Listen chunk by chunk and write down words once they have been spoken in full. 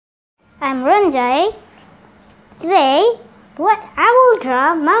I'm Ranjay. Today, I will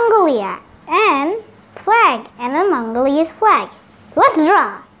draw Mongolia and flag and a Mongolia's flag. Let's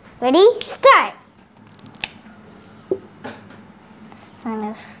draw. Ready? Start. Son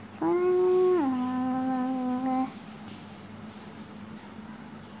of fun.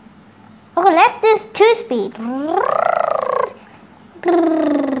 Okay, let's do 2-speed.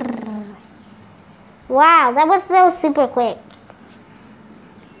 Wow, that was so super quick.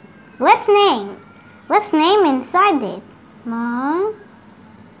 Let's name inside it. Mongolia.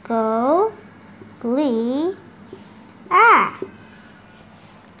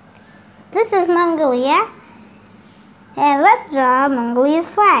 This is Mongolia. And let's draw Mongolia's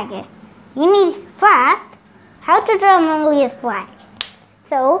flag. You need first how to draw Mongolia's flag.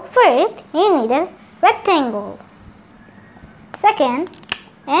 So first you need a rectangle. Second,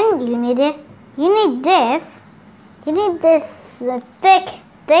 and you need this the thick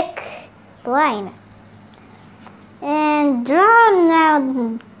line. And draw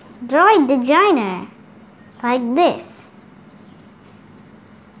a designer like this.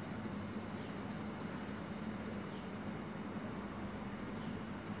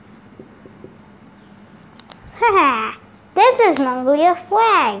 Haha, this is Mongolia's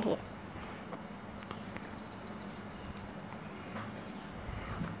flag.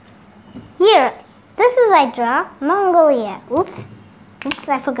 Here, this is I draw Mongolia. Oops,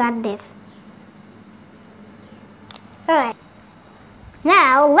 I forgot this. Alright,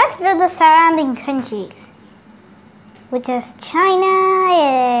 now let's draw the surrounding countries, which is China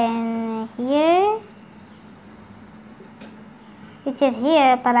and here, which is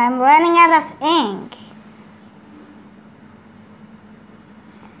here, but I'm running out of ink.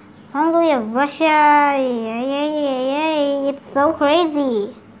 Mongolia, Russia, it's so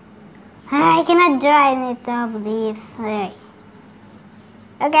crazy. I cannot draw any of these. Right.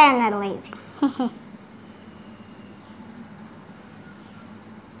 Okay, I'm not lazy.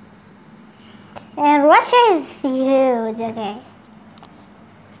 And Russia is huge, okay.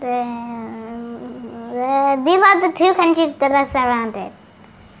 These are the two countries that are surrounded.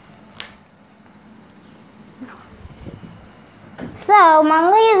 So,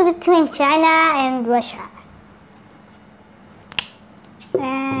 Mongolia is between China and Russia.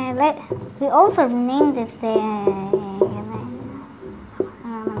 And we also named this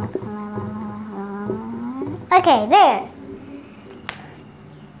okay, there.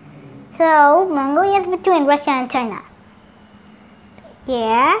 So, Mongolia is between Russia and China.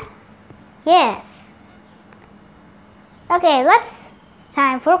 Yeah? Yes. Okay,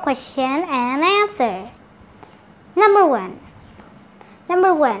 time for question and answer. Number one.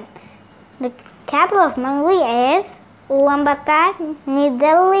 The capital of Mongolia is Ulaanbaatar, New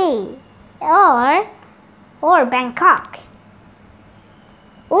Delhi, or Bangkok.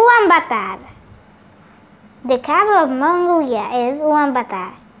 Ulaanbaatar. The capital of Mongolia is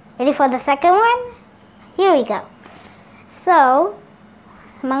Ulaanbaatar. Ready for the second one? Here we go. So,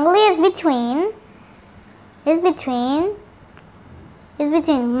 Mongolia is between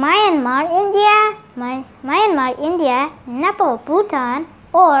Myanmar, India, Nepal, Bhutan,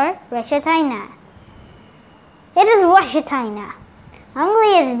 or Russia, China. It is Russia, China.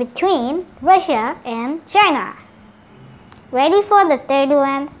 Mongolia is between Russia and China. Ready for the third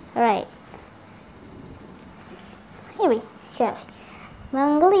one? Alright. Here we go.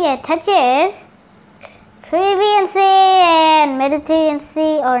 Mongolia touches Caribbean Sea and Mediterranean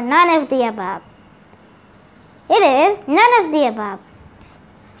Sea, or none of the above. It is none of the above.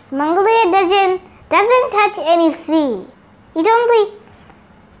 Mongolia doesn't touch any sea. It only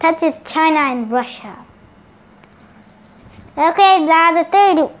touches China and Russia. Okay, now the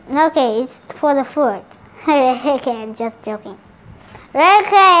third. Okay, it's for the fourth. Okay, I'm just joking.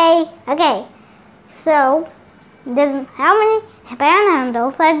 Okay. So, how many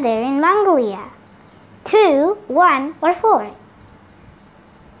panhandles are there in Mongolia? 2, 1, or 4?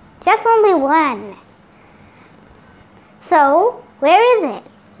 Just only 1. So, where is it?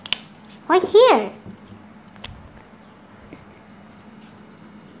 Right here.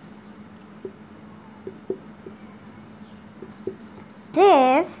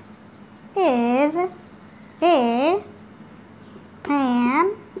 This is a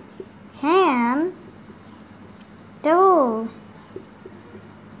panhandle.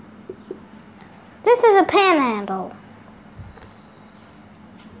 This is a panhandle.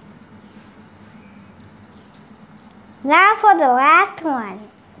 Now for the last one.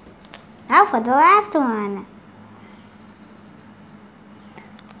 Now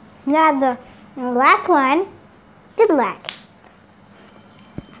the last one, good luck.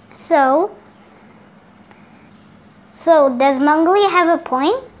 So does Mongolia have a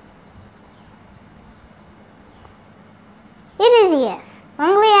point? It is yes.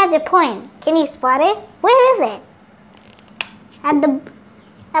 Mongolia has a point. Can you spot it? Where is it? At the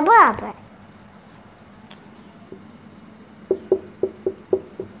above.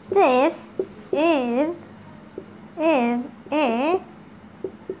 This is a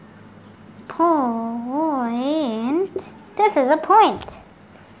point. This is a point.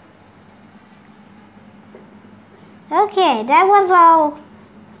 Okay, that was all.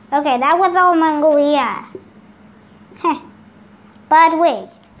 Okay, that was all Mongolia. But wait.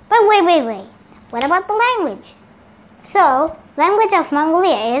 What about the language? So, language of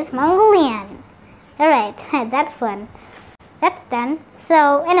Mongolia is Mongolian. Alright, that's fun. That's done.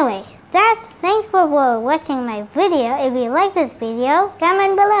 So, anyway, thanks for watching my video. If you like this video,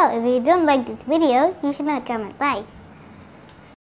 comment below. If you don't like this video, you should not comment. Bye.